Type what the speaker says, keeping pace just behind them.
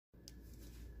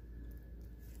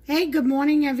Hey, good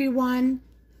morning, everyone.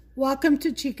 Welcome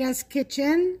to Chica's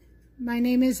Kitchen. My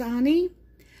name is Ani,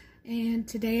 and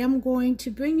today I'm going to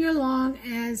bring you along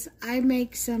as I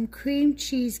make some cream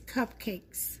cheese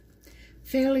cupcakes.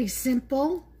 Fairly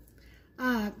simple.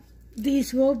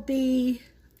 These will be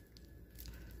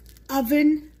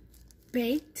oven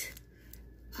baked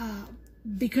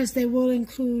because they will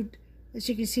include, as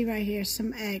you can see right here,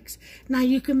 some eggs. Now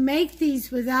you can make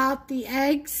these without the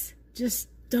eggs. Just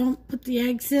don't put the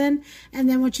eggs in, and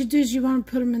then what you do is you want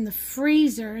to put them in the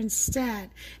freezer instead,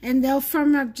 and they'll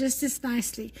firm up just as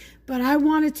nicely. But I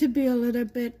want it to be a little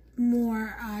bit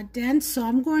more dense, so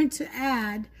I'm going to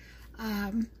add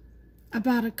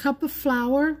about a cup of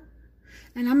flour,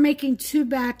 and I'm making 2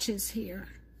 batches here.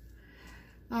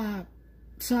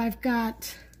 So I've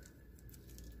got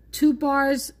 2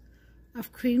 bars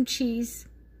of cream cheese.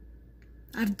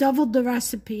 I've doubled the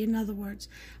recipe, in other words.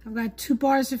 I've got 2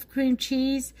 bars of cream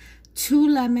cheese, 2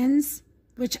 lemons,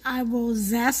 which I will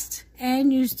zest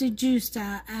and use the juice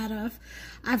out of.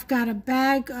 I've got a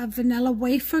bag of vanilla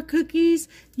wafer cookies.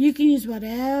 You can use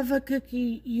whatever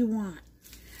cookie you want.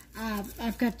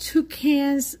 I've got 2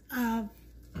 cans of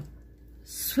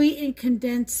sweetened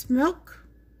condensed milk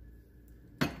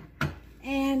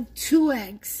and 2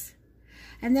 eggs.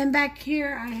 And then back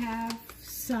here I have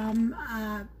some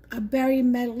a berry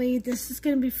medley. This is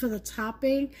going to be for the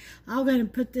topping. I'm going to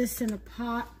put this in a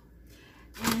pot.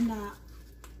 And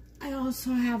I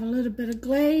also have a little bit of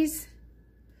glaze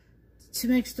to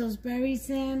mix those berries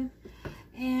in.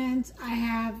 And I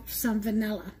have some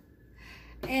vanilla.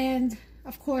 And,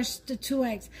 of course, the 2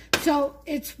 eggs. So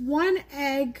it's 1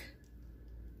 egg,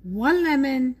 1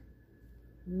 lemon,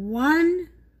 1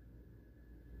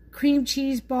 cream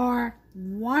cheese bar,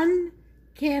 1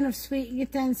 can of sweetened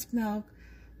condensed milk,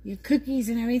 your cookies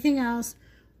and everything else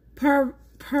per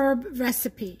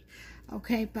recipe.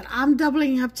 Okay, but I'm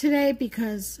doubling up today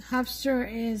because Hubster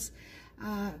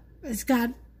has got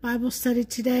Bible study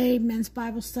today, men's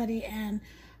Bible study, and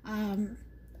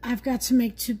I've got to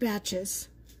make 2 batches.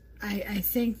 I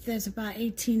think there's about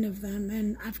 18 of them,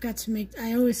 and I've got to make,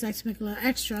 I always like to make a little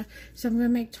extra, so I'm going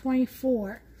to make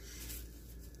 24.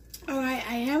 All right,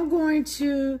 I am going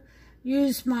to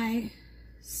use my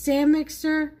stand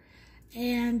mixer,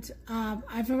 and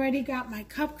I've already got my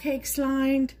cupcakes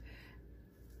lined.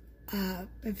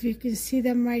 If you can see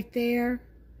them right there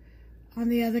on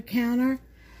the other counter.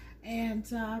 And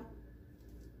so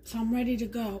I'm ready to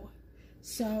go.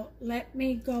 So let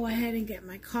me go ahead and get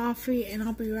my coffee, and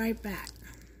I'll be right back.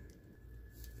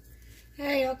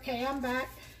 Hey, okay, I'm back.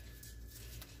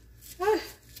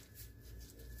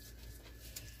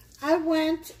 I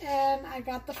went and I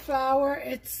got the flour.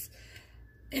 It's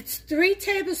 3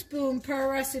 tablespoons per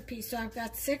recipe, so I've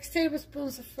got 6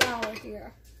 tablespoons of flour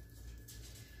here.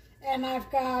 And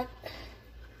I've got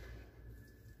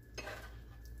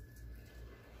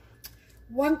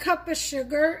 1 cup of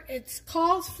sugar. It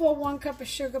calls for 1 cup of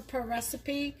sugar per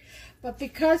recipe, but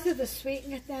because of the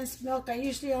sweetened condensed milk, I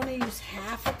usually only use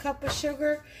half a cup of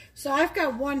sugar. So I've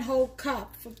got 1 whole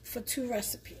cup for 2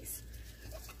 recipes.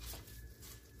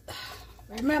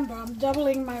 Remember, I'm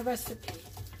doubling my recipe.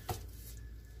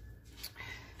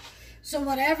 So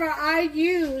whatever I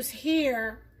use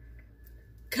here,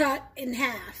 cut in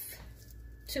half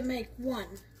to make 1.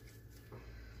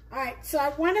 Alright, so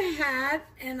I went ahead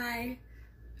and I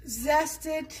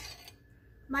zested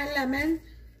my lemon.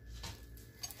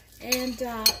 And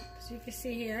as you can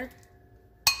see here.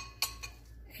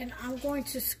 And I'm going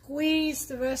to squeeze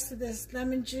the rest of this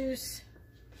lemon juice.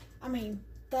 The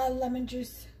lemon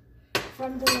juice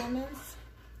from the lemons.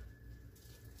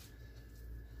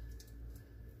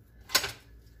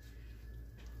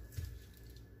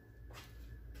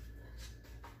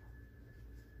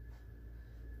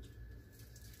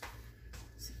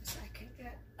 See if I can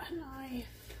get a knife.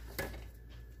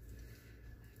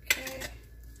 Okay.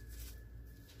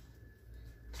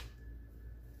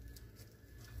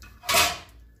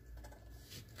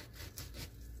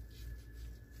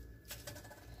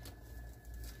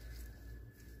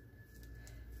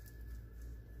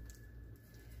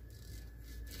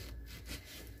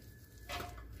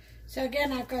 So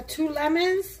again, I've got 2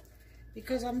 lemons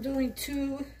because I'm doing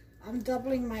 2, I'm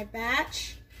doubling my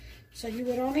batch. So you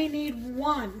would only need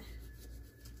 1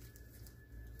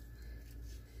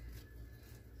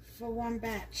 for 1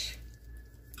 batch.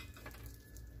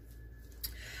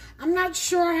 I'm not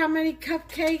sure how many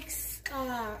cupcakes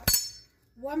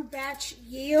 1 batch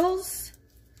yields.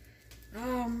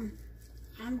 I'm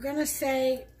gonna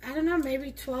say, I don't know,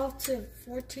 maybe 12 to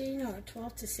 14 or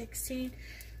 12 to 16.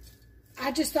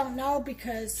 I just don't know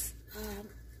because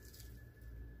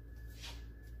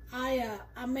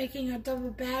I'm making a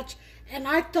double batch, and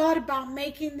I thought about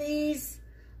making these.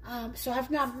 So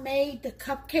I've not made the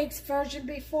cupcakes version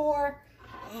before.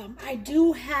 I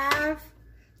do have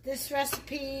this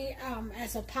recipe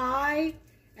as a pie,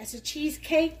 as a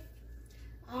cheesecake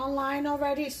online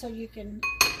already, so you can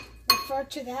refer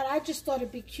to that. I just thought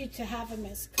it'd be cute to have them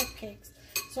as cupcakes.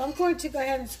 So I'm going to go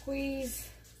ahead and squeeze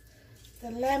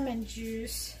the lemon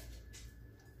juice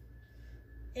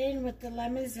in with the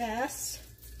lemon zest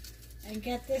and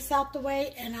get this out the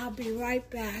way, and I'll be right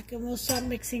back and we'll start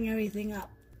mixing everything up.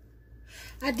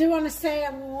 I do want to say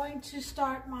I'm going to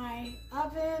start my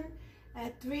oven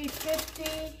at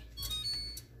 350.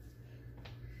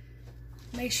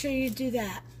 Make sure you do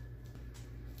that.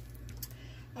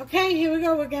 Okay, here we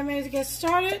go. We're getting ready to get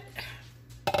started.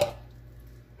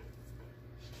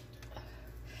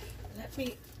 Let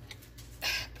me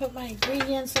put my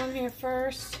ingredients on here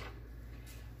first.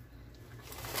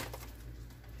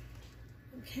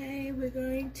 Okay, we're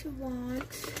going to want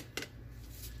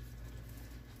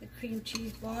the cream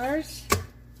cheese bars.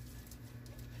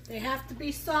 They have to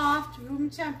be soft, room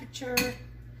temperature.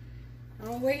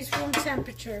 Always room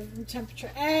temperature. Room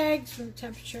temperature eggs, room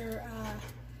temperature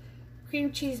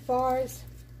cream cheese bars.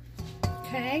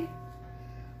 Okay.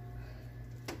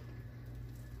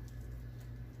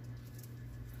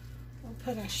 We'll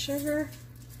put our sugar.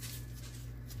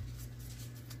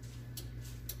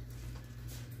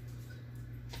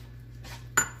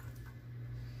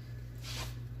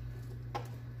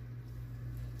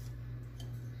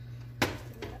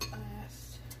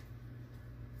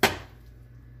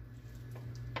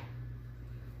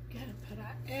 Put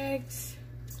our eggs.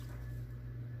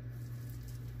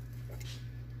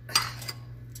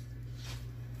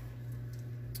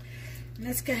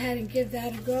 Let's go ahead and give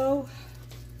that a go.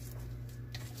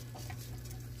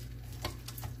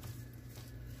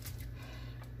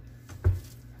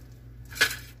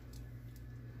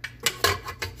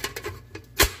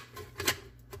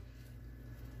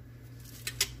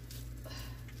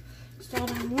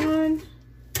 Start on one.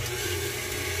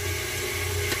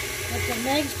 The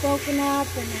eggs broken up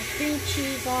and the cream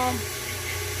cheese all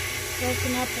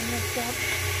broken up and mixed up.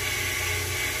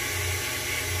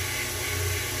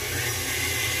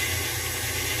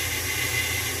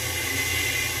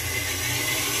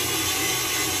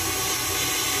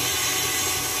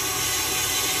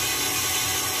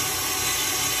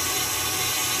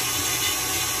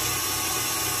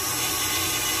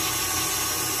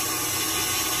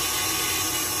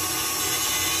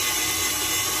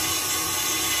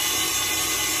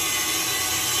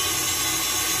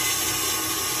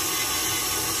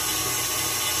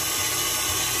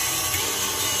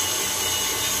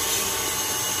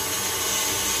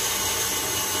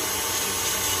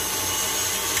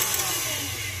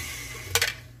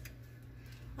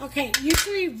 Okay,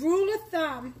 usually rule of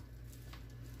thumb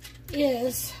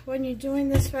is when you're doing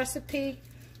this recipe,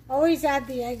 always add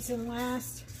the eggs in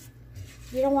last.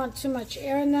 You don't want too much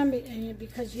air in them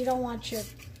because you don't want your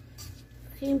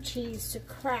cream cheese to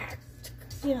crack,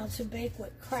 you know, to bake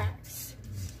with cracks.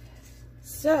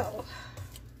 So,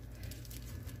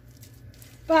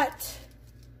 but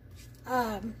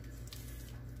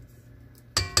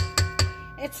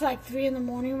it's like 3 in the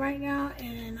morning right now,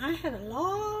 and I had a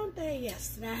long day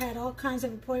yesterday. I had all kinds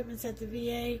of appointments at the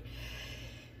VA.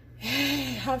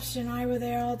 Hubster and I were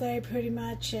there all day pretty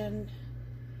much, and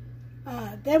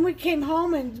then we came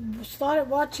home and started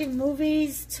watching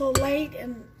movies till late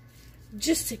and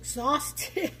just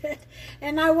exhausted.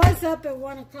 And I was up at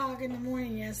 1 o'clock in the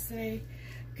morning yesterday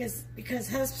because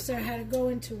Hubster had to go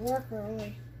into work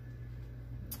early.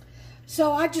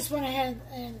 So I just went ahead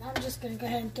and I'm just going to go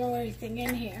ahead and throw everything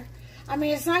in here. I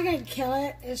mean, it's not going to kill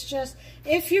it. It's just,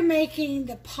 if you're making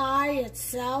the pie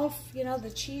itself, you know, the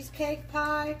cheesecake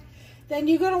pie, then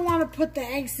you're going to want to put the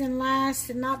eggs in last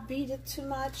and not beat it too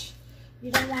much.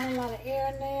 You don't want a lot of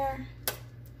air in there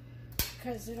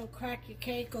because it'll crack your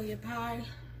cake or your pie.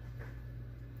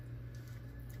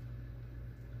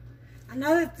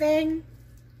 Another thing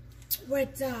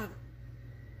with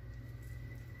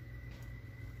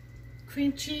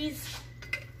cream cheese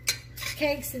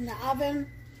cakes in the oven,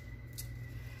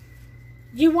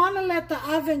 you want to let the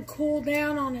oven cool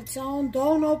down on its own.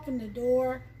 Don't open the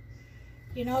door.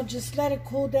 You know, just let it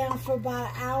cool down for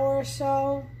about an hour or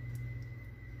so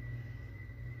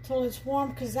till it's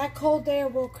warm, because that cold air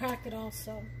will crack it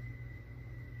also.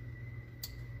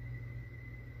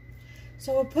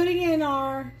 So we're putting in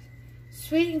our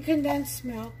sweetened condensed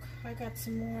milk. I got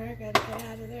some more. I got to get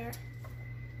out of there.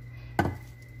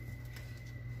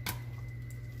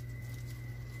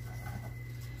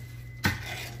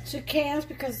 2 cans,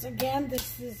 because again,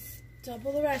 this is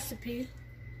double the recipe.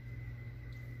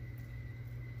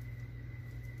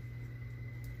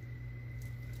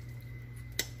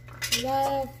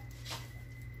 Love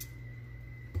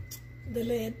the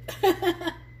lid.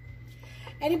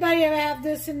 Anybody ever have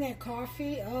this in their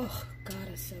coffee? Oh, God,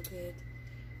 it's so good.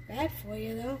 Bad for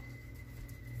you, though.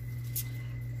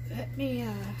 Let me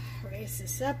raise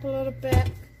this up a little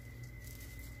bit.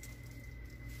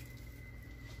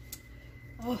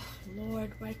 Oh,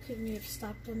 Lord, why couldn't you have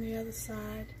stopped on the other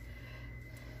side?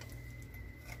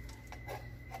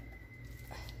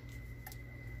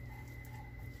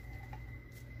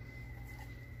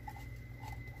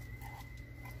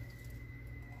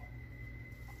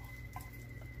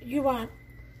 You want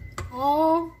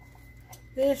all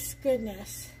this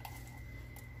goodness.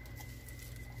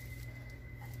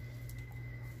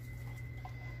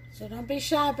 So don't be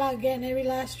shy about getting every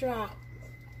last drop.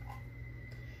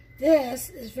 This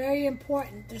is very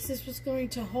important. This is what's going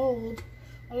to hold,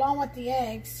 along with the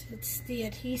eggs, it's the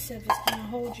adhesive that's going to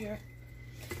hold your,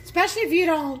 especially if you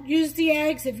don't use the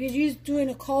eggs, if you're doing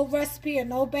a cold recipe or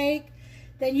no bake,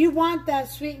 then you want that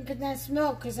sweetened condensed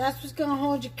milk because that's what's going to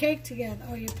hold your cake together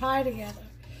or your pie together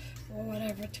or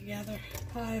whatever together,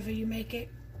 however you make it,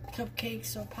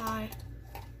 cupcakes or pie.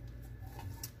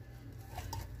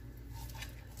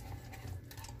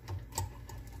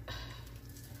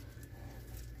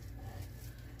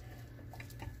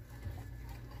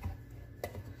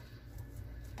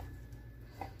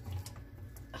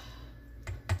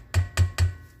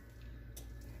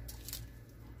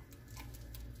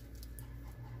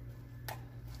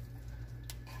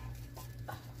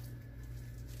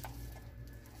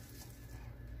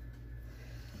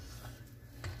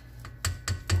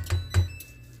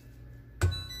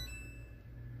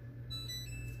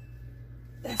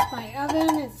 That's my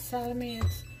oven. It's telling me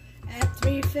it's at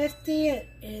 350. It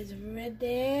is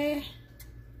ready.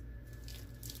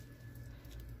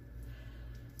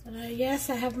 And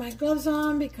yes, I have my gloves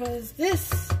on because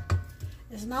this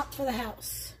is not for the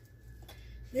house.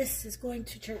 This is going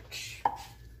to church.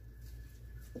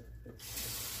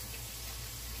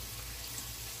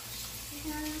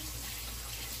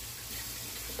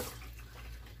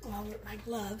 Well, with my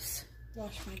gloves.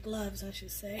 Wash my gloves, I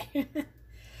should say.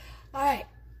 Alright,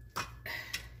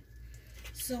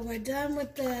 so we're done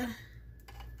with the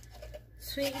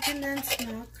sweetened condensed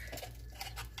milk.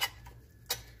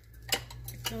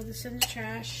 Throw this in the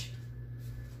trash.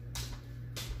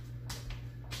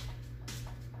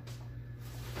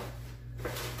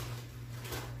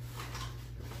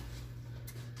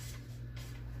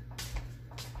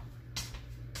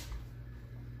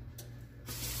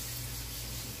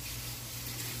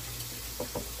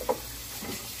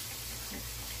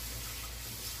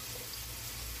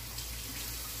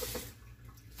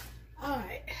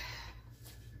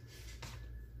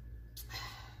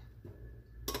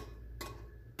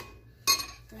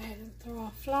 Throw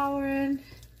our flour in.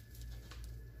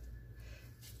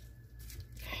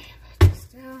 Okay, put this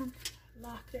down,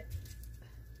 lock it.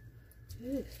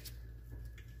 Ooh.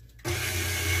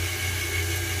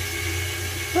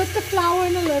 Put the flour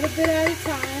in a little bit at a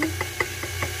time.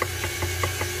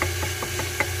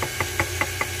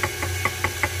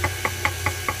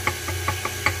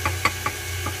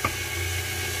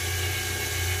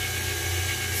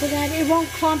 So that it won't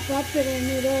clump up and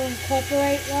it'll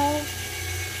incorporate well.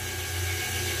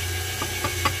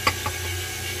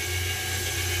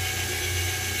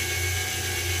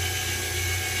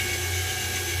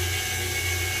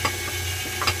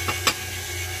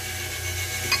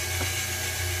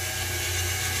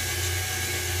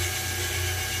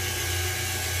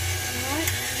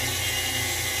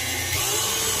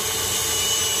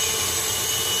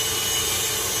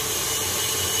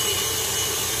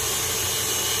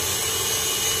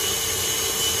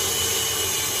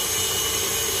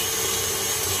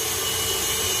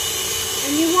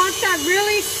 And you want that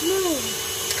really smooth.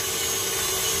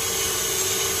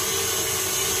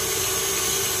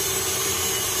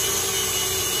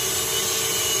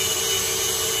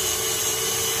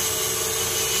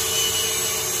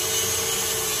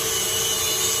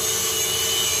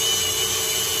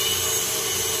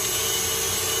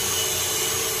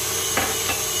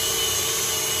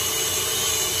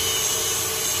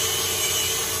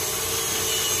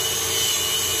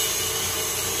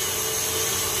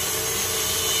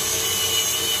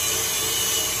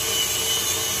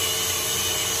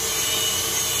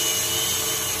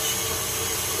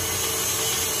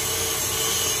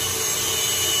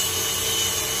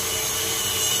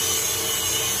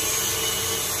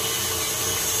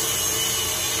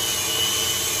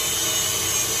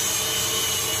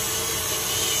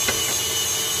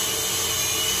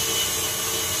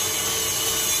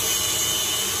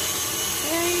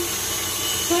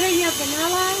 Put in your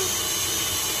vanilla.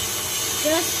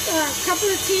 Just a couple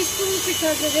of teaspoons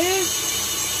because it is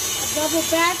a double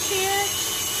batch here,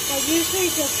 but usually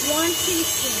just 1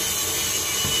 teaspoon.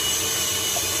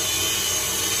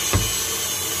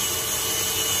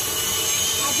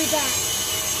 I'll be back.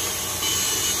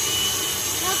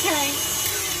 Okay.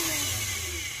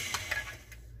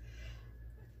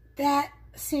 That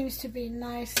seems to be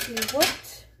nicely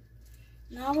whipped.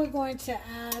 Now we're going to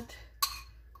add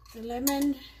the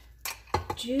lemon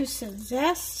juice and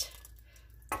zest.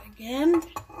 Again,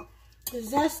 the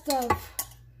zest of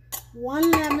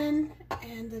 1 lemon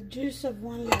and the juice of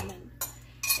 1 lemon.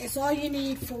 It's all you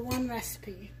need for one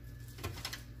recipe.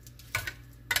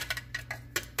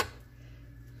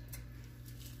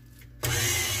 And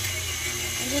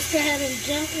just go ahead and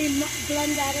gently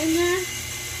blend that in there.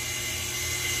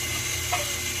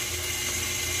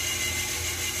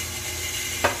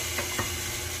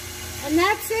 And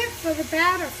that's it for the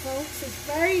batter, folks. It's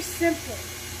very simple.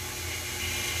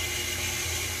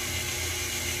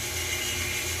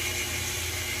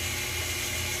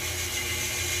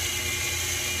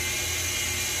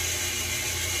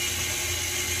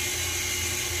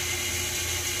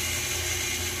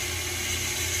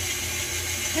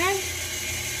 Okay?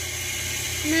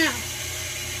 Now,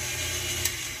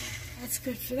 that's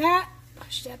good for that.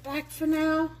 Push that back for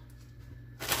now.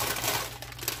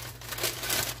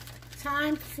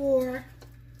 Time for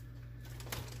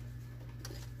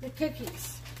the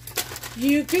cookies.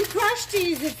 You can crush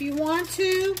these if you want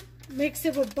to. Mix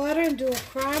it with butter and do a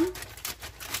crumb.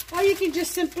 Or you can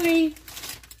just simply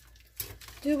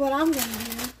do what I'm going to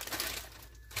do,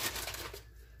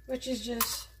 which is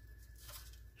just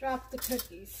drop the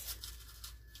cookies.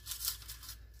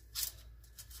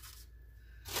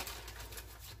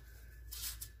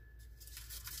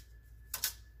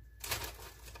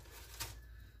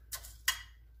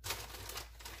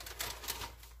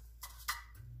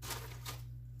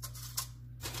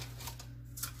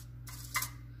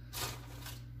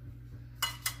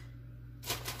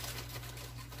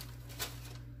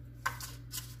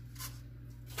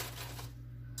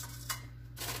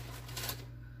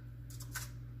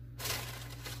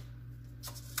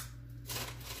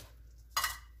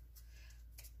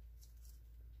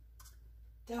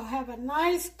 They'll have a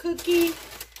nice cookie.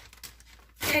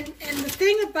 And the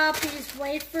thing about these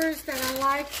wafers that I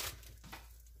like,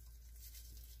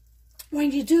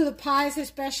 when you do the pies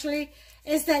especially,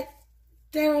 is that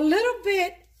they're a little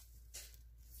bit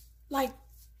like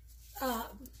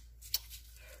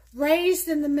raised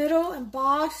in the middle,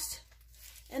 embossed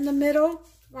in the middle,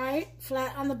 right?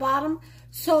 Flat on the bottom.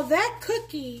 So that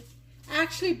cookie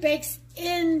actually bakes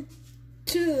in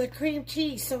to the cream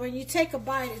cheese, so when you take a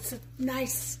bite, it's a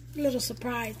nice little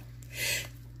surprise.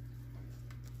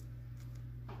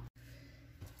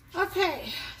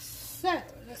 Okay, so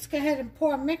let's go ahead and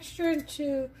pour a mixture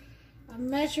into a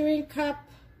measuring cup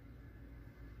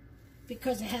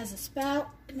because it has a spout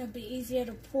and it'll be easier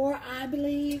to pour, I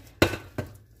believe.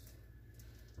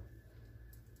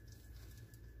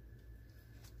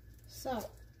 So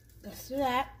let's do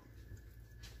that.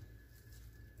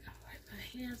 I'll wipe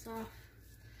my hands off.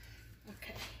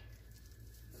 Okay.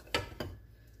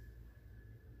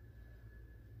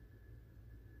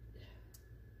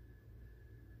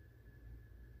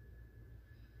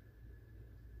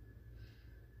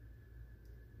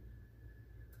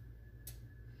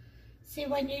 See,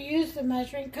 when you use the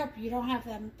measuring cup, you don't have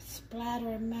that splatter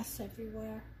and mess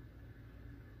everywhere.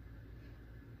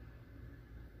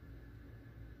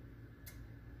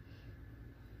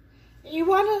 You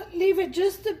want to leave it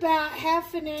just about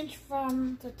 1/2 inch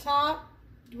from the top.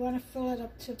 You want to fill it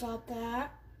up to about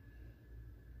that.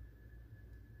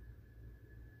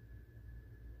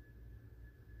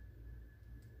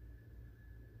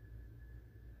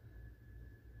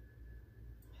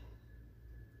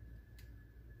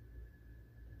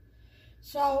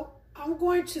 So I'm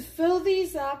going to fill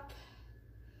these up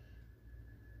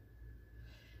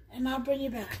and I'll bring you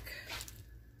back.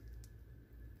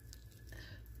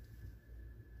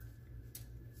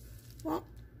 Well,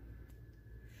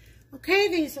 okay,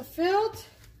 these are filled.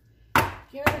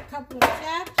 Give it a couple of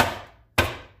taps.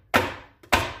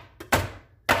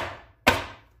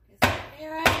 Get the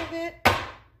air out of it.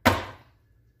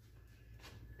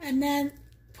 And then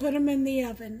put them in the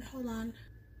oven. Hold on.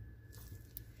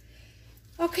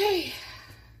 Okay,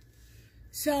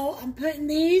 so I'm putting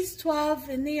these 12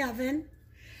 in the oven.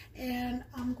 And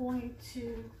I'm going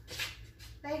to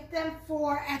bake them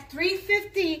at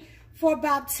 350 for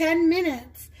about 10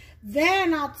 minutes.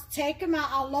 Then I'll take them out.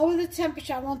 I'll lower the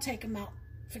temperature. I won't take them out.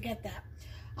 Forget that.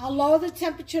 I'll lower the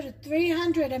temperature to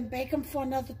 300 and bake them for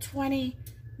another 20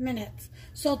 minutes.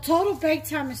 So total bake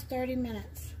time is 30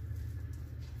 minutes.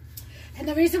 And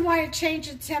the reason why it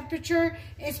changed the temperature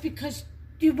is because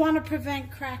you want to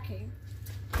prevent cracking.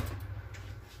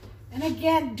 And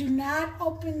again, do not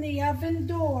open the oven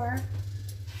door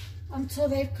until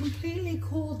they've completely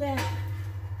cooled down.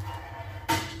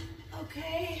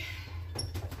 Okay,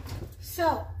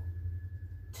 so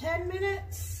 10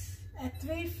 minutes at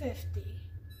 350.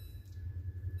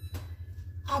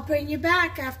 I'll bring you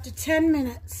back after 10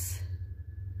 minutes.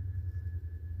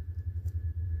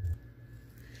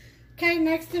 Okay,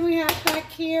 next thing we have back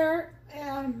here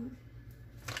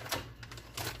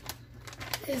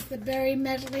is the berry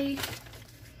medley.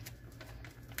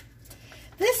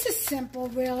 This is simple,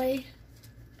 really.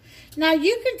 Now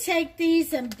you can take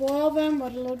these and boil them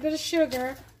with a little bit of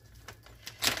sugar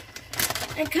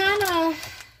and kind of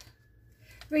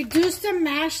reduce them,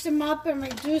 mash them up and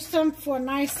reduce them for a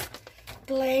nice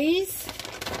glaze.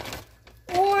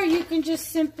 Or you can just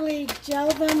simply gel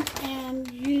them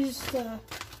and use the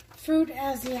fruit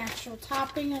as the actual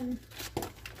topping, and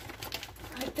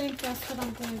I think that's what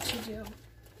I'm going to do.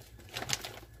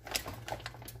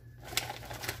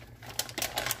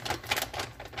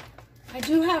 I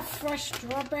do have fresh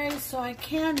strawberries, so I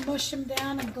can mush them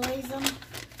down and glaze them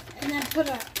and then put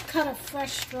a cut of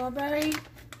fresh strawberry.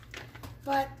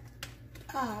 But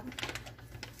I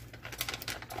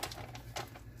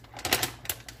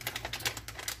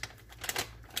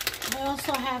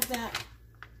also have that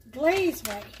glaze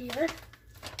right here,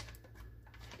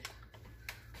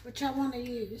 which I want to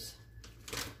use.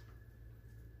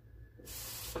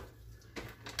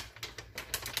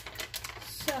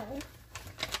 So,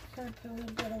 I'm going to put a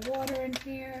little bit of water in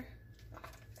here.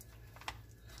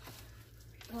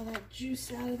 Get all that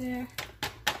juice out of there.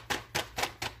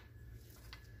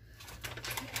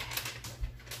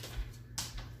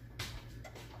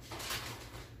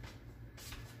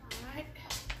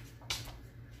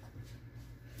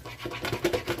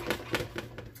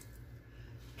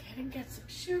 Get some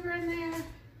sugar in there.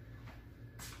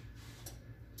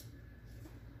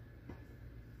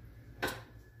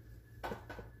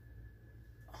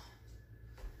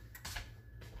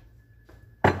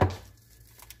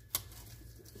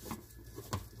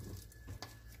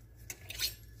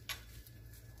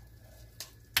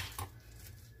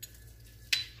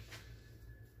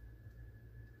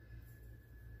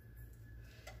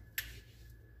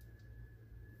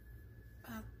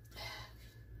 About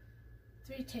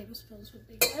 3 tablespoons would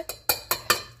be good.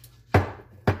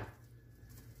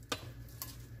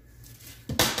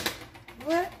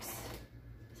 Whoops.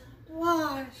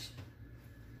 Wash.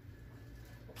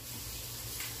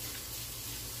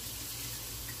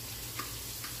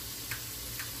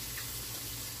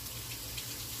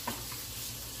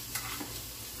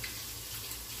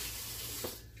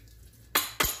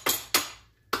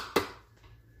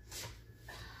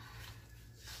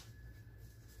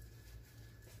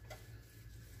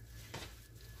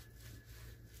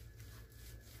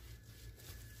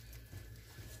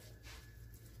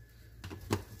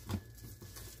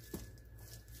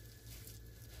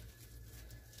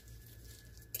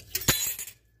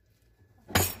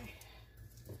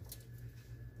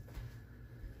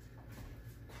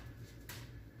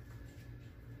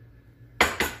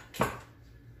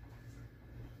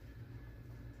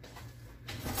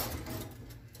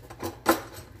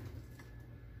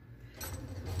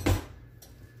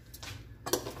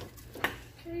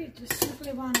 You just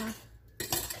simply want to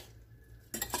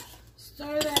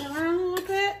stir that around a little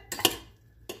bit.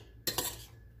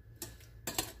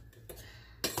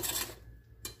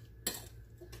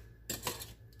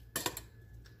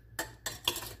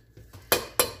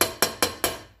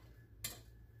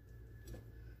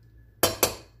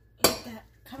 Let that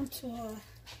come to a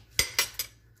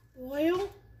boil.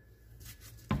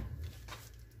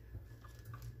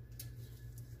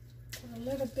 Put a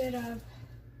little bit of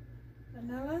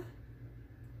vanilla,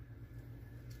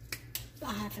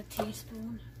 about half a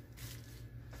teaspoon.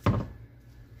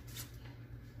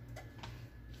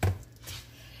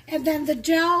 And then the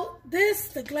gel,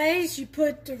 the glaze, you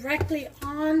put directly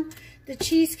on the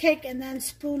cheesecake and then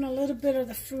spoon a little bit of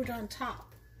the fruit on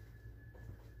top.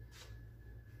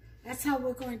 That's how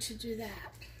we're going to do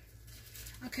that.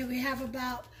 Okay, we have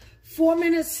about 4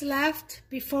 minutes left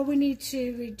before we need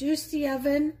to reduce the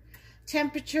oven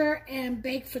temperature and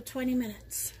bake for 20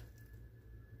 minutes.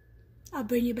 I'll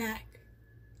bring you back.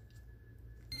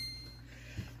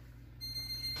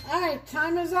 All right,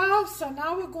 timer's off, so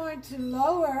now we're going to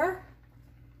lower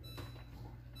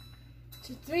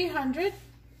to 300.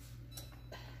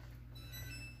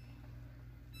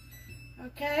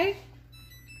 Okay,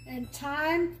 and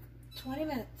time 20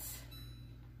 minutes.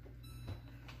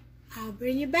 I'll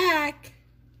bring you back.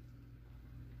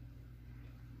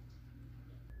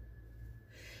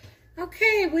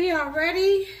 Okay, we are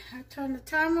ready. I turned the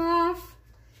timer off.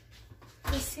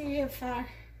 Let's see if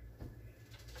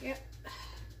yep.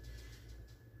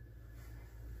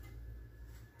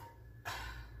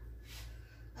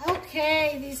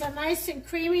 Okay, these are nice and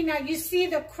creamy. Now you see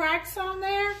the cracks on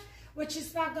there, which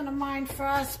is not gonna mind for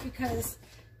us because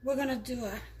we're gonna do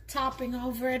a topping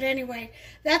over it anyway.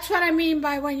 That's what I mean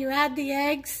by when you add the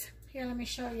eggs. Here, let me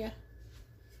show you.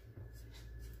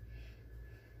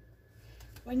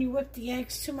 When you whip the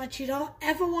eggs too much, you don't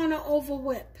ever want to over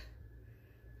whip.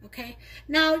 Okay,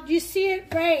 now you see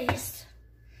it raised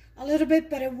a little bit,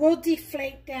 but it will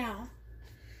deflate down.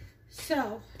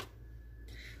 So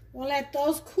we'll let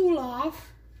those cool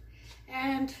off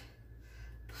and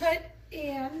put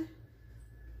in,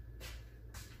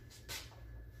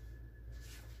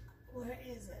 where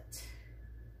is it?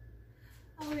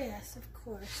 Oh yes, of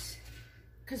course,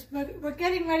 because we're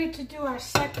getting ready to do our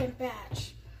second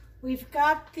batch. We've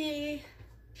got the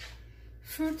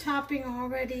fruit topping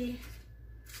already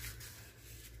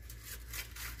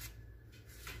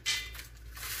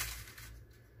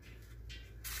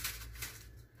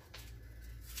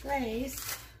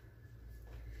glazed.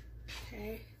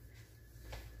 Okay.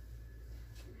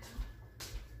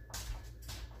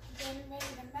 I'm getting ready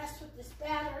to mess with this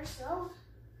batter, so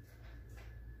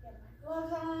get my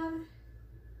gloves on.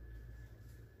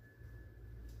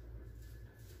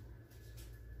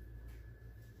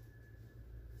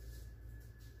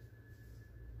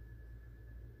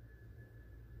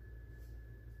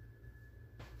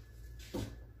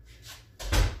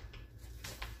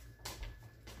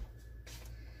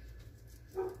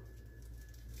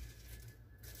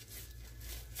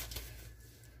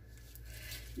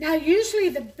 Now, usually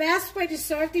the best way to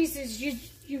serve these is you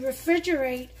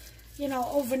refrigerate, you know,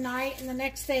 overnight, and the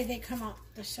next day they come out.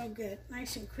 They're so good,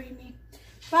 nice and creamy.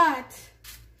 But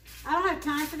I don't have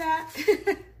time for that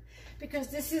because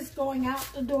this is going out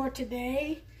the door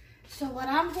today. So what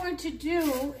I'm going to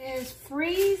do is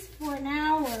freeze for an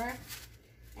hour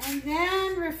and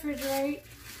then refrigerate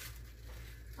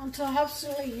until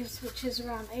Hubster leaves, which is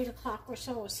around 8 o'clock or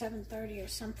so, or 7:30 or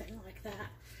something like that.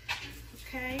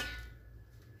 Okay?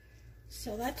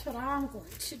 So that's what I'm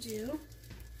going to do.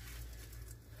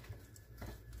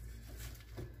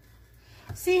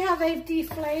 See how they've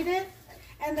deflated?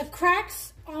 And the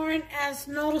cracks aren't as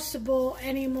noticeable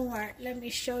anymore. Let me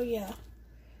show you.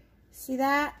 See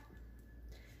that?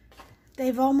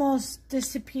 They've almost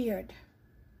disappeared.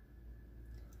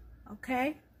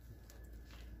 Okay?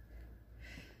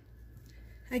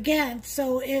 Again,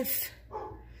 so if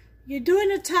you're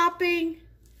doing a topping,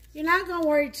 you're not going to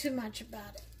worry too much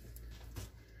about it.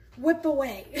 Whip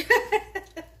away.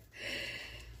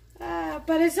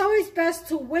 But it's always best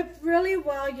to whip really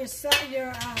well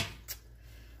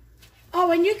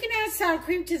oh, and you can add sour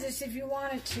cream to this if you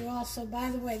wanted to also,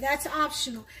 by the way. That's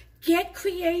optional. Get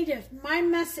creative. My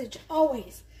message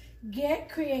always, get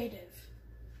creative.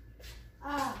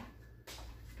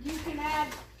 You can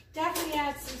definitely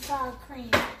add some sour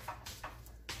cream.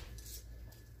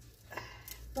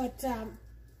 But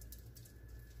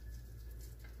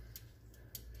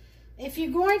if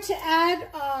you're going to add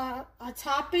a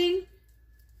topping,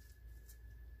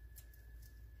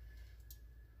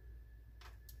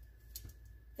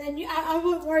 then I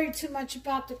wouldn't worry too much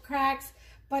about the cracks.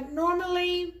 But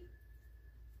normally,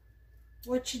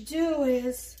 what you do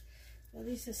is, well,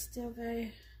 these are still they're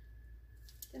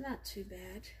not too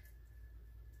bad.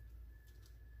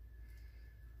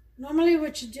 Normally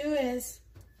what you do is,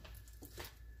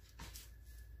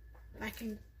 if I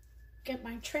can get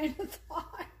my train of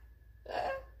thought.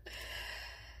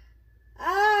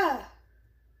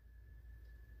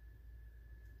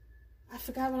 I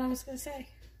forgot what I was going to say.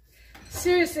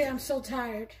 Seriously, I'm so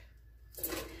tired.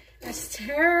 That's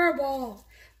terrible.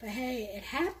 But hey, it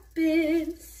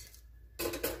happens.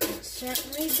 It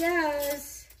certainly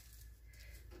does.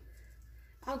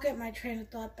 I'll get my train of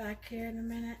thought back here in a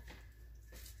minute.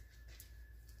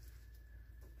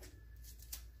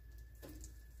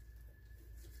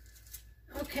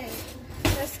 Okay,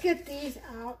 let's get these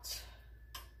out.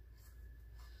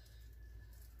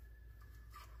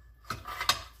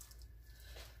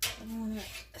 I'm going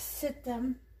to sit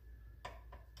them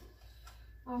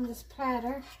on this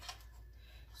platter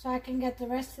so I can get the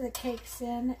rest of the cakes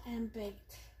in and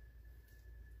baked.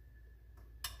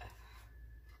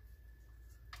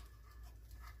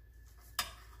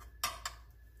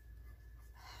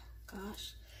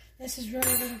 Gosh, this is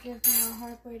really going to give me a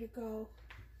hard way to go.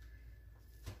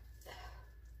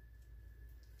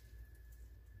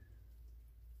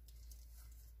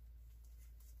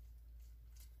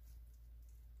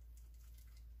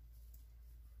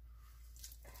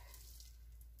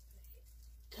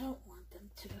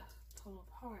 to pull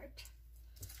apart.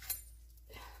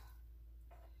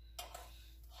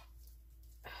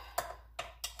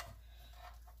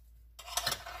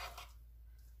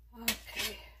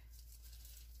 Okay.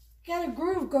 Get a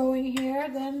groove going here,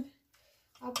 then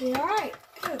I'll be all right.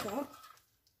 There we go.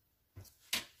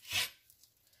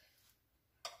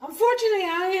 Unfortunately,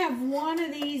 I only have one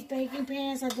of these baking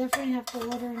pans. I definitely have to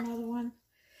order another one.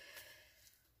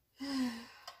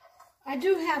 I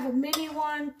do have a mini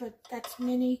one, but that's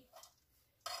mini.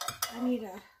 I need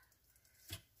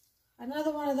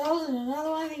another one of those and another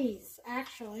one of these,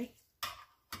 actually.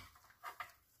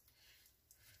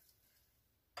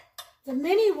 The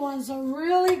mini ones are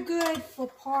really good for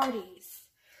parties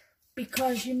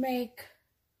because you make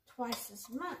twice as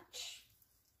much.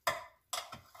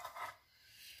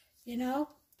 You know,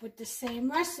 with the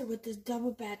same recipe, with this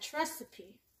double batch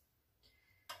recipe.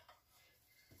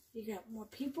 You got more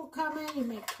people coming, you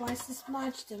make twice as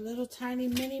much, the little tiny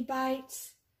mini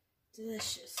bites.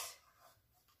 Delicious.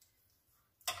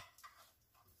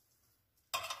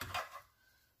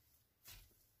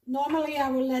 Normally I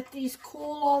would let these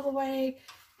cool all the way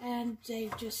and they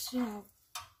just, you know,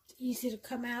 easy to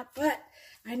come out, but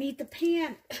I need the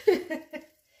pan.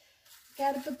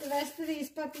 Gotta put the rest of these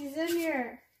puppies in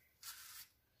here.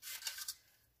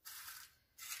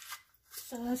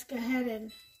 So let's go ahead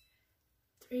and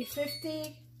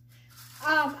 350.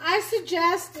 I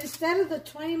suggest instead of the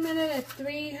 20-minute at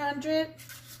 300,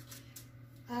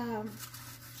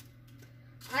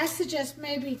 I suggest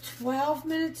maybe 12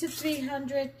 minutes at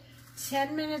 300,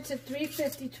 10 minutes at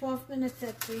 350, 12 minutes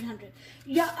at 300.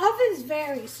 Your ovens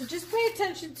vary, so just pay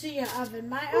attention to your oven.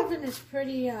 My oven is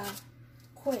pretty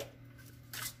quick.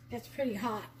 It's pretty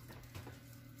hot.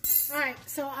 All right,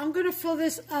 so I'm going to fill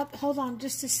this up. Hold on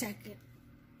just a second.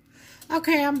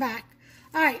 Okay, I'm back.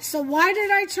 All right, so why did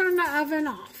I turn the oven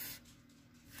off?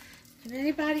 Can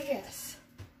anybody guess?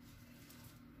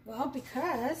 Well,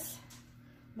 because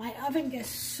my oven gets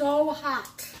so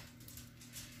hot.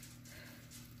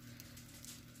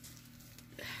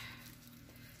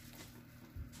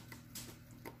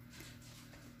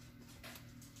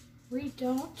 We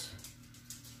don't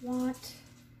want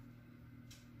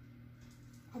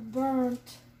a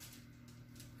burnt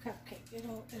cupcake.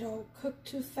 It'll cook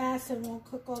too fast and won't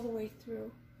cook all the way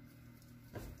through.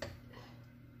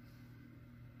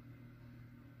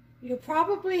 You'll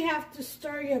probably have to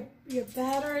stir your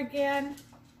batter again.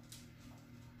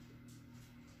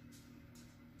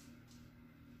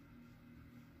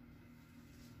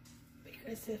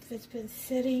 Because if it's been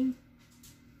sitting,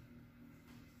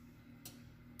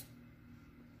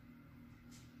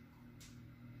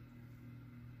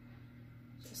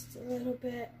 just a little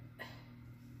bit.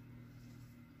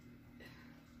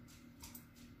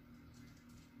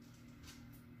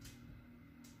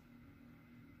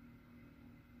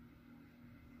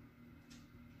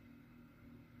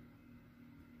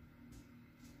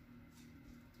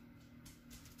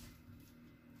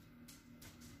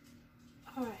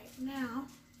 All right, now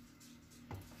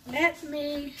let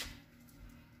me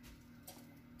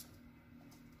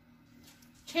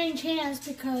change hands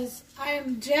because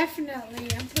I'm putting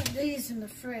these in the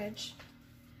fridge.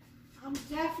 I'm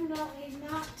definitely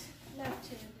not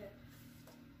left-handed.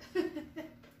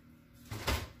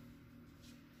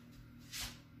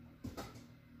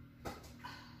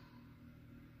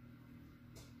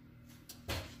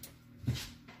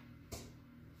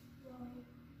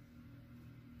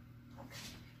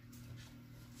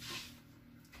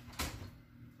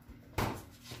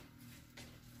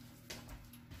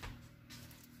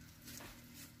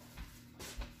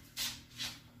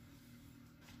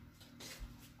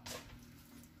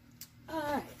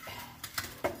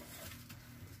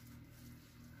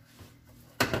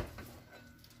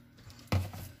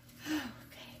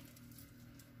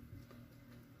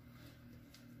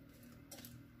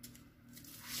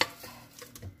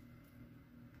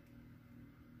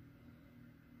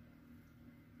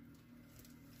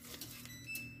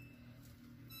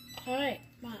 All right,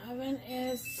 my oven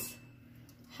is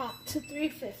hot to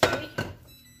 350.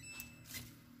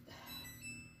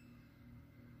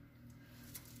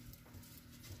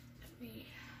 Let me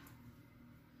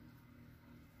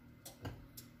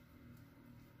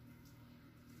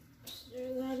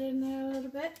stir that in there a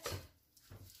little bit.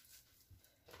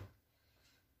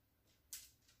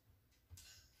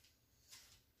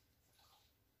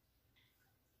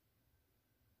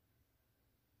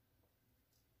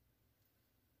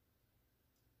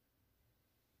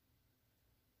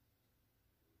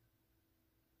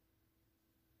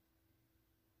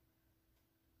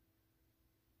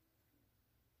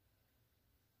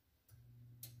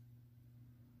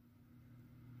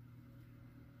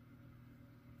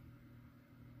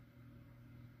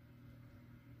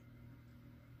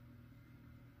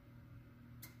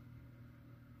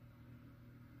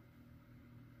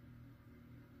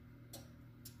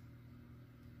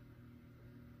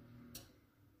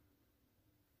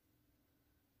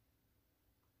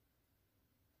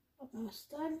 Almost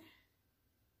done.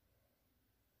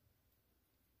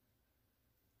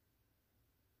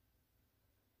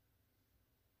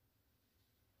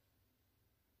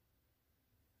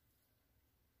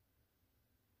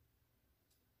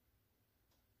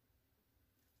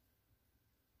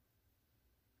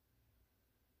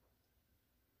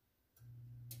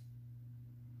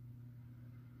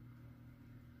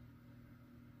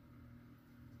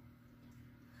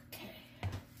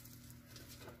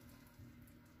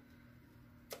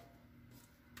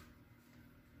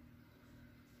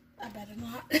 I better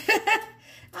not.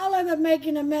 I'll end up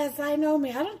making a mess. I know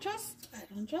me. I don't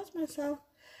trust myself.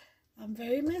 I'm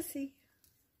very messy.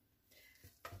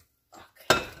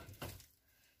 Okay.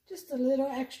 Just a little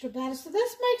extra batter. So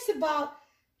this makes about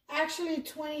actually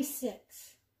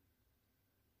 26.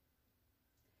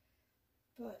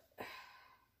 But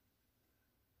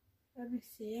let me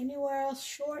see. Anywhere else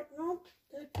short? Nope.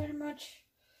 They're pretty much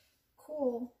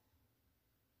cool.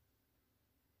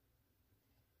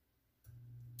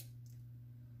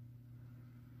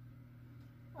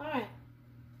 Alright,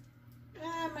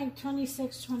 I make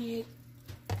 26, 28.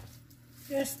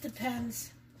 Just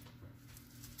depends.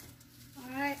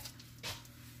 Alright.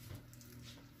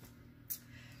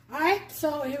 Alright,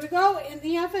 so here we go in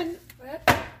the oven.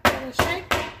 Give it a shake.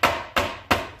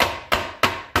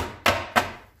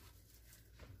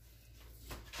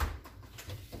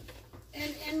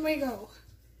 And in we go.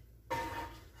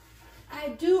 I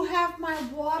do have my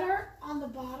water on the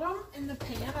bottom in the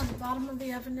pan, on the bottom of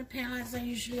the oven, the pan, as I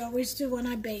usually always do when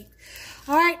I bake.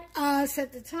 All right,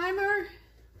 set the timer,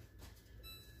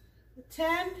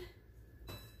 10,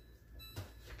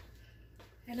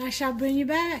 and I shall bring you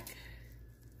back.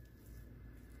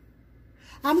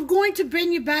 I'm going to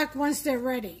bring you back once they're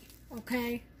ready,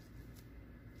 okay?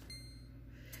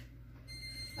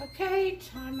 Okay,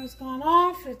 timer's gone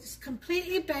off. It's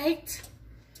completely baked.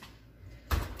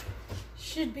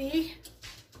 Should be.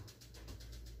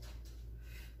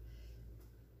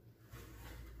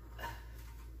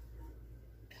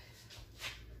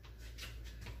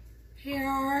 Here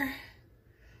are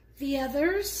the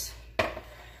others.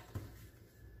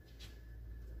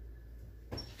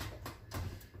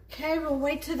 Okay, we'll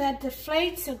wait till that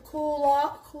deflates and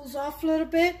cools off a little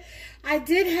bit. I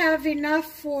did have enough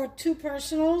for 2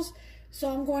 personals, so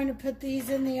I'm going to put these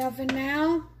in the oven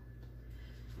now.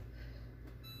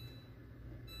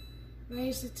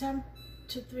 Raise the temp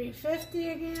to 350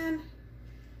 again.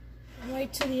 And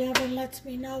wait till the oven lets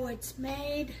me know it's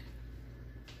made.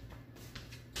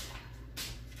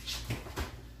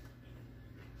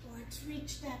 Or it's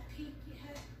reached that peak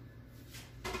yet.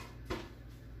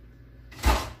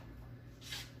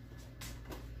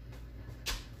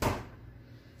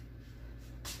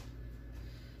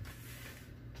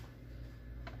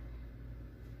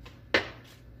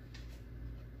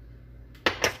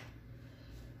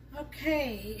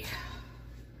 Okay,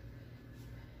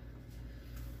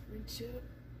 going to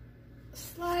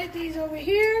slide these over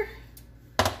here.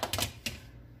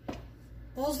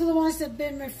 Those are the ones that have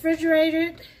been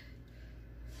refrigerated.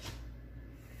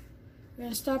 We're going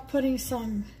to start putting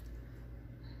some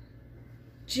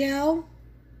gel.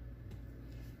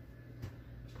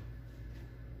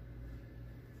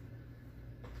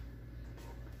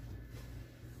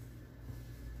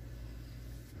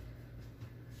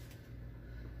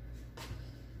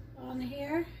 On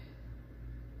here.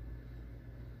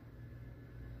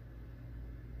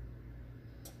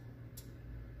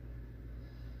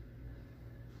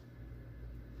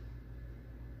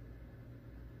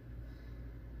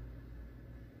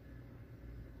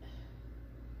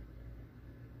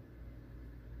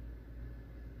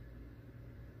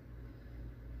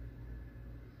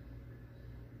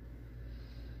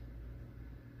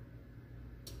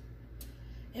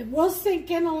 It will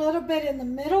sink in a little bit in the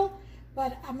middle.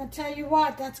 But I'm going to tell you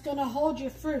what, that's going to hold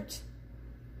your fruit.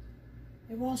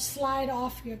 It won't slide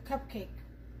off your cupcake.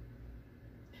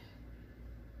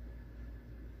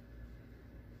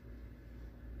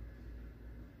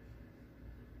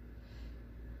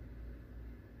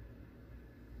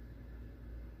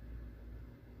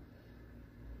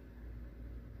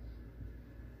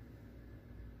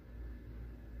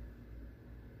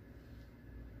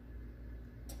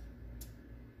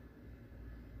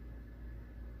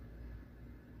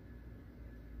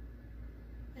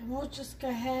 And we'll just go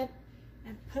ahead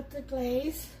and put the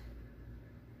glaze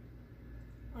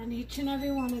on each and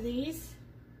every one of these.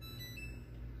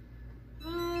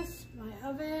 Yes, my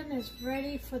oven is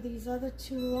ready for these other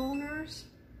 2 loners.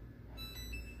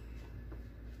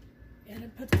 Gonna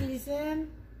put these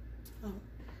in. Oh.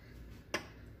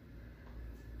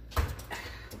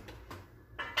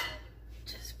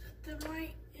 Just put them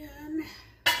right in.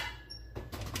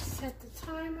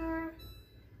 timer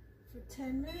for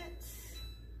 10 minutes.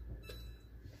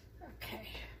 Okay.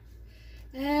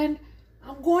 And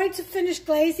I'm going to finish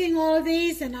glazing all of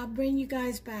these and I'll bring you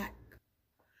guys back.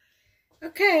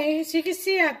 Okay, as you can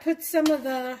see, I put some of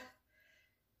the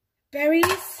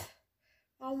berries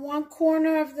on one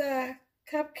corner of the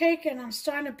cupcake and I'm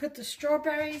starting to put the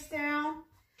strawberries down.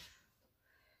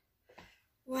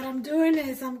 What I'm doing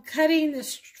is I'm cutting the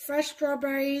fresh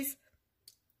strawberries.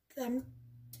 I'm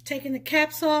taking the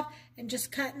caps off and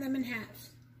just cutting them in half.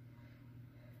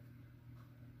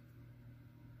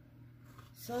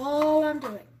 That's all I'm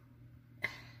doing.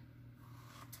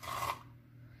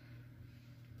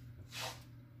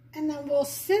 And then we'll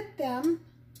sit them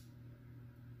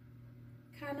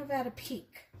kind of at a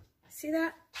peak. See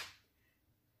that?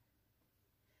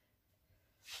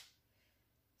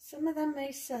 Some of them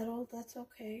may settle, that's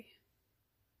okay.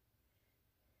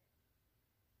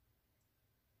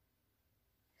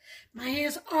 My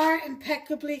hands are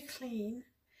impeccably clean,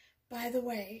 by the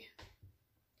way.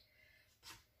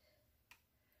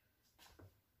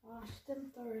 Wash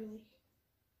them thoroughly.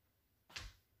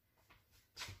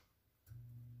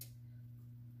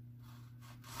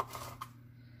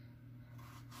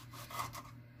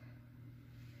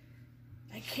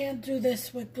 I can't do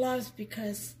this with gloves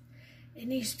because it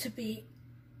needs to be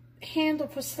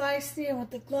handled precisely, and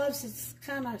with the gloves it's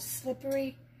kind of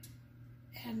slippery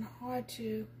and hard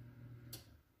to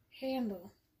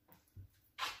handle.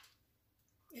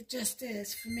 It just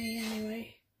is, for me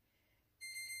anyway.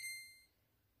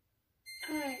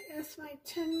 Alright, that's my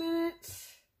 10 minutes.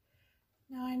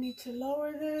 Now I need to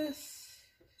lower this.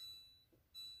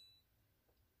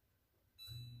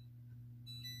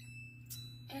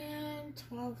 And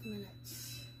 12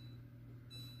 minutes.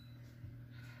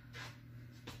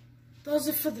 Those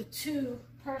are for the 2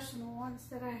 personal ones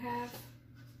that I have.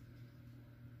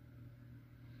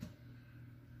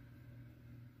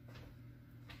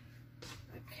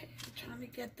 Okay, I'm trying to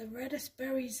get the reddest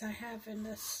berries I have in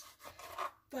this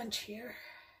bunch here.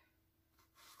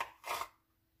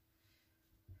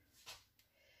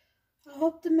 I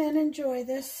hope the men enjoy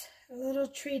this. A little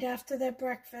treat after their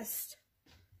breakfast.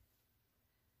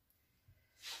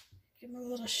 Give them a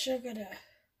little sugar to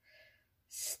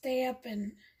stay up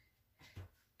and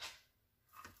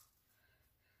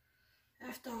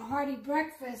after a hearty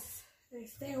breakfast, they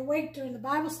stay awake during the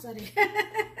Bible study.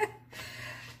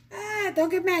 Don't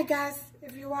get mad, guys,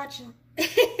 if you're watching. You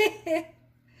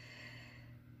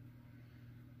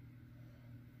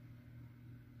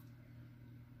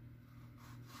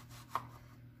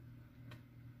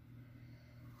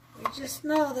just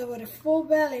know that with a full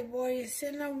belly, boy, you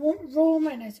sit in a room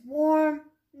and it's warm.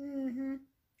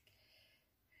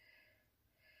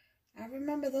 I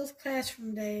remember those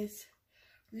classroom days.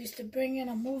 We used to bring in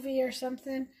a movie or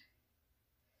something.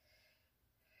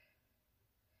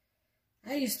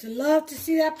 I used to love to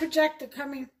see that projector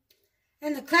coming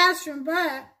in the classroom,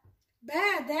 but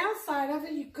bad downside of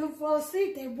it, you couldn't fall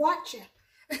asleep. They'd watch you.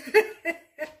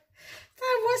 So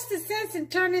what's the sense in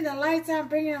turning the lights on,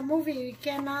 bringing a movie you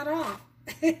cannot off?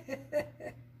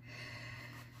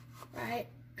 Right.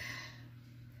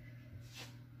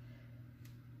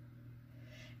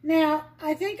 Now,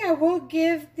 I think I will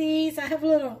give these, I have a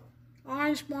little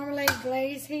orange marmalade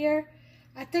glaze here.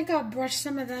 I think I'll brush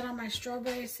some of that on my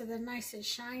strawberries so they're nice and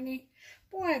shiny.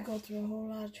 Boy, I go through a whole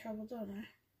lot of trouble, don't I?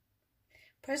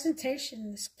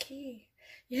 Presentation is key.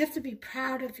 You have to be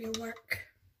proud of your work.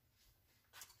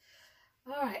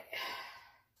 All right.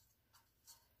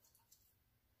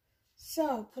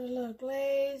 So, put a little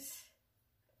glaze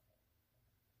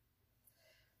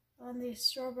on these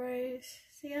strawberries.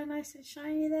 See how nice and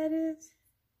shiny that is?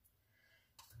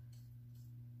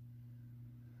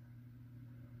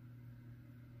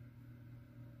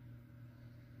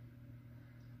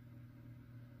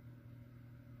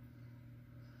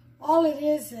 All it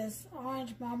is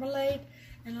orange marmalade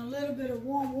and a little bit of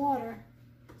warm water.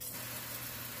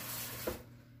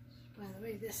 By the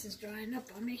way, this is drying up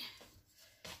on me.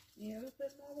 Need a little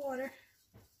bit more water.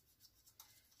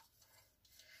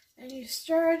 And you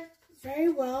stir it very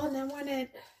well, and then when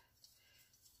it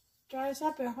dries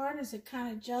up, it hardens, it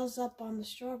kind of gels up on the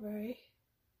strawberry.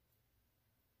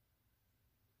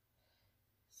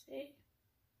 See?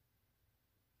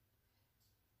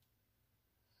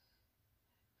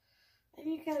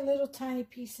 And you get little tiny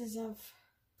pieces of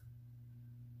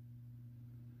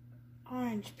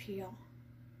orange peel,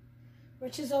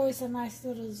 which is always a nice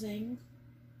little zing,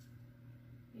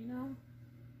 you know?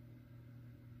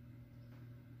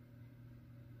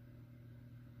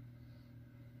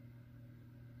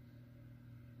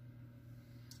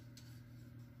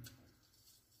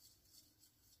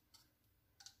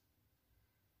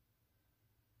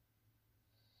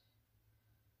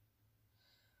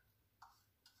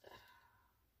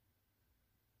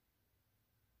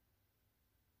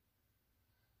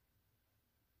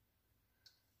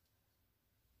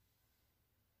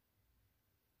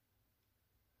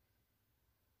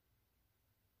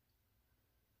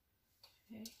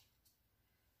 Okay.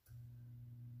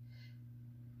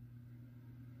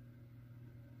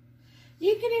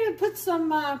 You can even put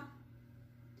some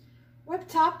whipped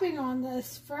topping on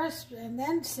this first, and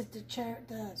then sit the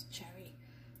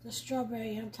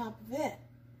strawberry on top of it,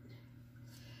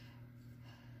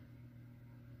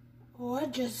 or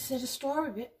just sit a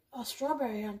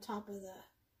strawberry on top of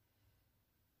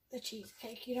the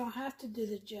cheesecake. You don't have to do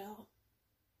the gel.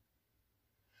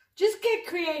 Just get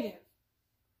creative.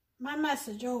 My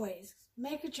message always: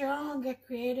 make it your own. Get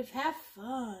creative. Have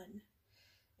fun.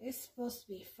 It's supposed to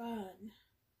be fun.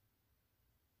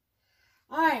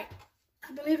 All right.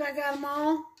 I believe I got them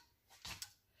all.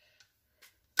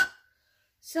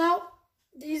 So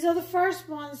these are the first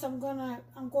ones. I'm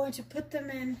going to put them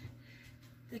in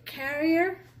the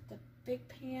carrier, the big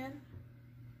pan.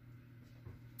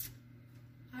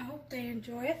 I hope they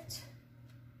enjoy it.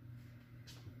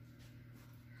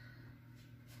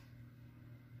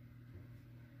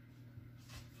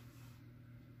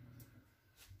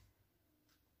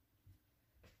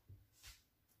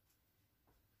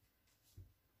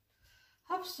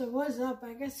 Hopster was up.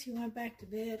 I guess he went back to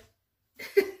bed.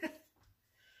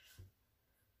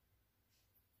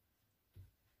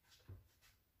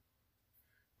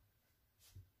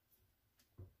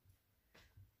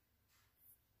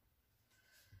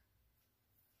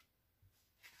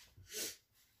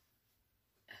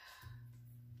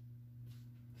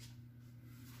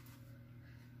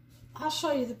 I'll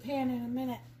show you the pan in a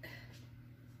minute.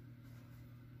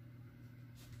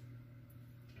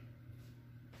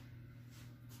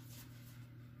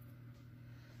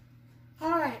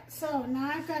 Alright, so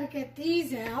now I've got to get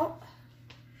these out.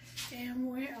 And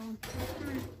we're on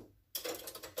timer.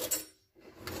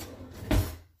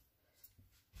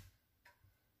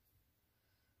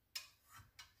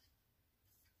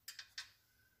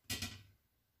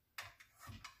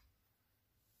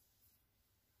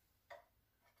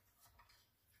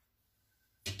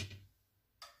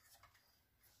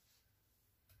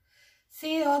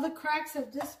 See, all the cracks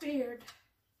have disappeared.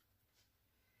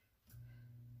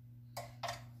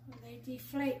 When they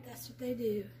deflate, that's what they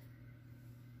do.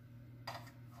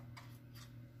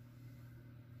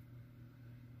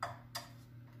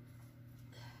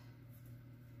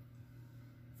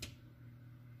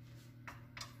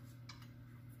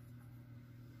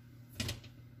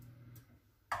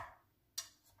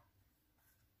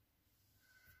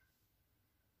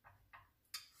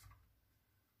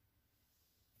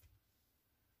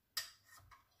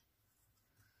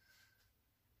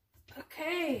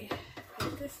 Okay,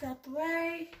 get this out the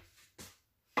way.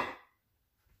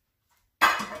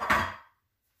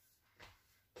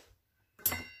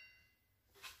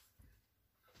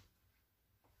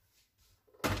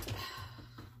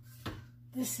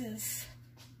 This is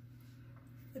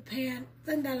the pan.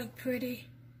 Doesn't that look pretty?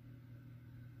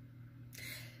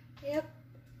 Yep.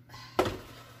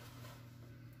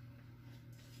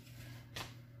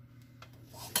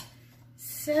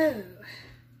 So,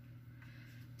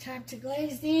 time to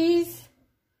glaze these.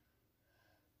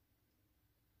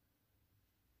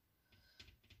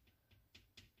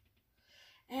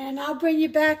 And I'll bring you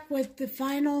back with the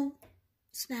final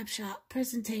snapshot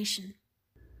presentation.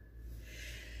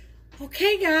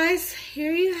 Okay guys,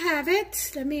 here you have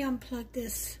it. Let me unplug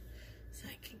this so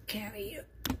I can carry you.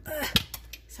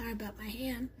 Sorry about my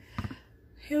hand.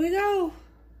 Here we go.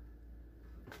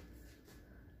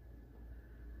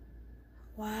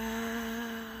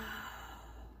 Wow.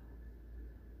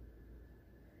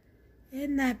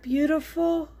 Isn't that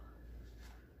beautiful?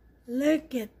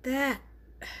 Look at that.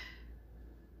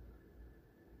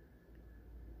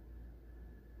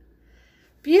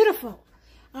 Beautiful.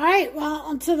 All right,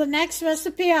 well, until the next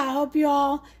recipe, I hope you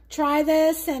all try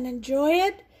this and enjoy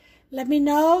it. Let me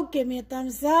know. Give me a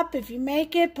thumbs up. If you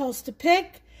make it, post a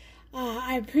pic.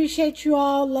 I appreciate you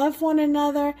all. Love one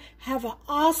another. Have an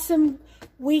awesome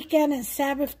weekend and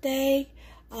Sabbath day.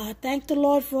 Thank the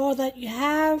Lord for all that you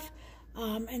have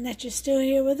and that you're still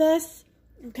here with us.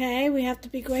 Okay, we have to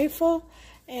be grateful.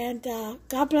 And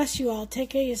God bless you all.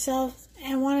 Take care of yourselves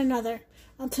and one another.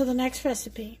 Until the next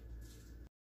recipe.